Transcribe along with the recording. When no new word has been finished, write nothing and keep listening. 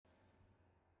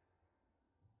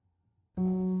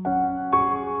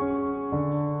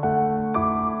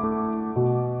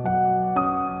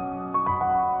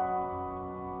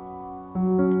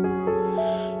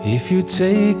If you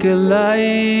take a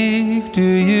life, do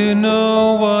you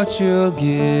know what you'll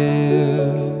give?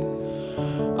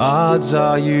 Odds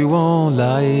are you won't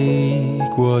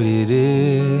like what it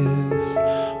is.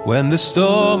 When the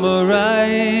storm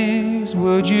arrives,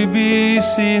 would you be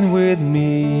seen with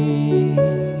me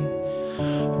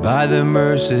by the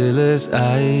merciless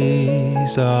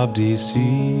eyes of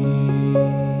deceit?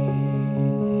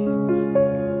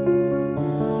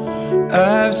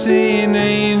 I've seen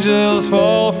angels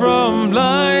fall from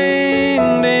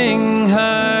blinding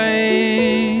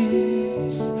heights,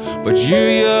 but you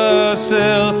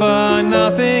yourself are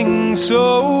nothing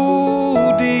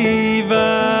so divine.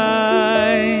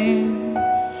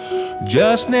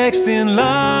 Just next in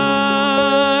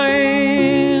line,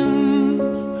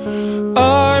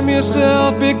 arm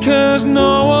yourself because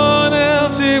no one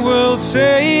else here will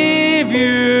save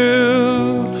you.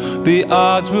 The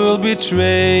odds will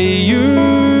betray you,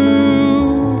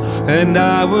 and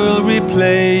I will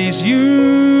replace you.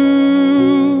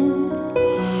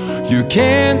 You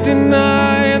can't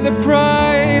deny the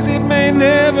prize, it may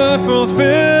never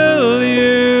fulfill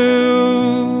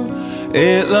you.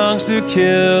 It longs to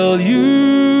kill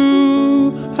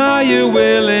you. Are you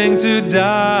willing to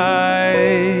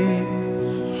die?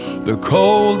 The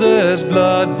coldest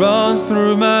blood runs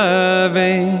through my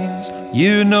veins.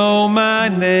 You know my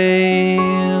name.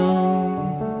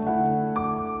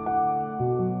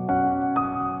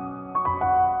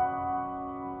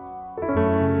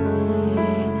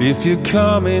 If you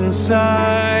come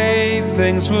inside,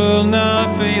 things will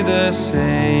not be the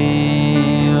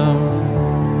same.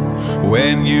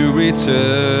 When you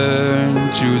return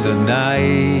to the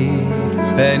night,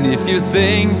 and if you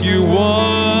think you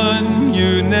won,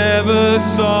 you never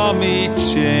saw me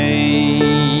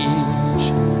change.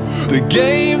 The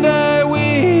game that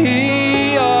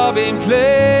we have been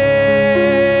playing,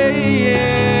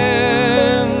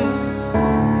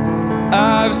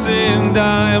 I've seen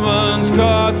diamonds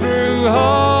cut through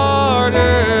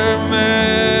harder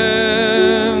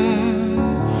men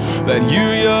than you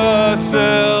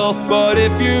yourself. But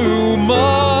if you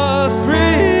must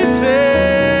pretend,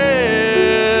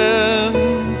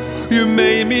 you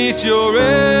may meet your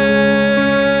end.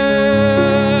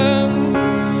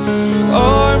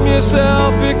 Arm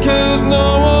yourself because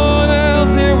no one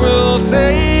else here will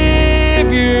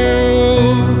save you.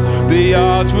 The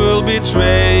odds will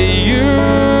betray you,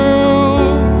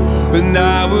 and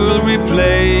I will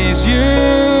replace you.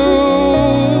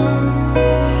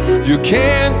 You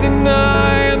can't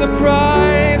deny the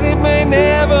prize, it may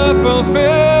never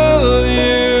fulfill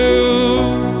you.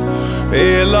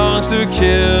 It longs to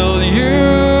kill you.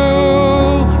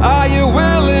 Are you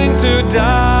willing to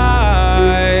die?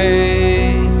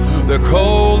 The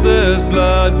coldest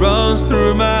blood runs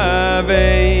through my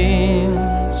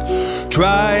veins.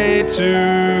 Try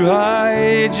to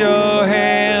hide your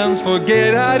hands,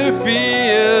 forget how to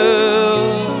feel.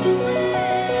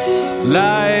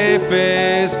 Life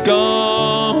is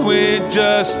gone with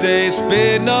just a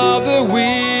spin of the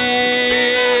wheel.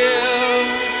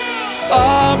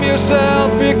 Arm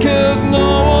yourself because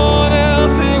no one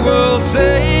else here will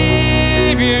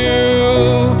save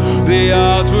you. The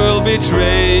odds will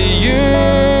betray you,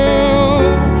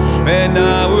 and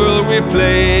I will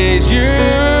replace you.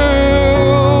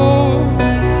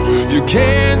 You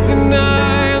can't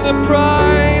deny the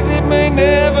prize, it may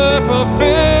never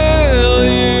fulfill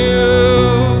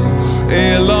you.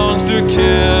 It longs to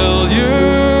kill you.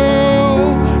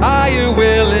 Are you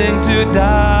willing to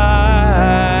die?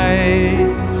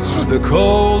 The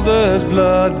coldest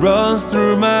blood runs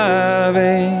through my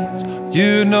veins.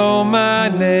 You know my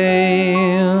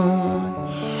name.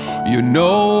 You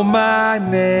know my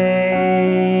name.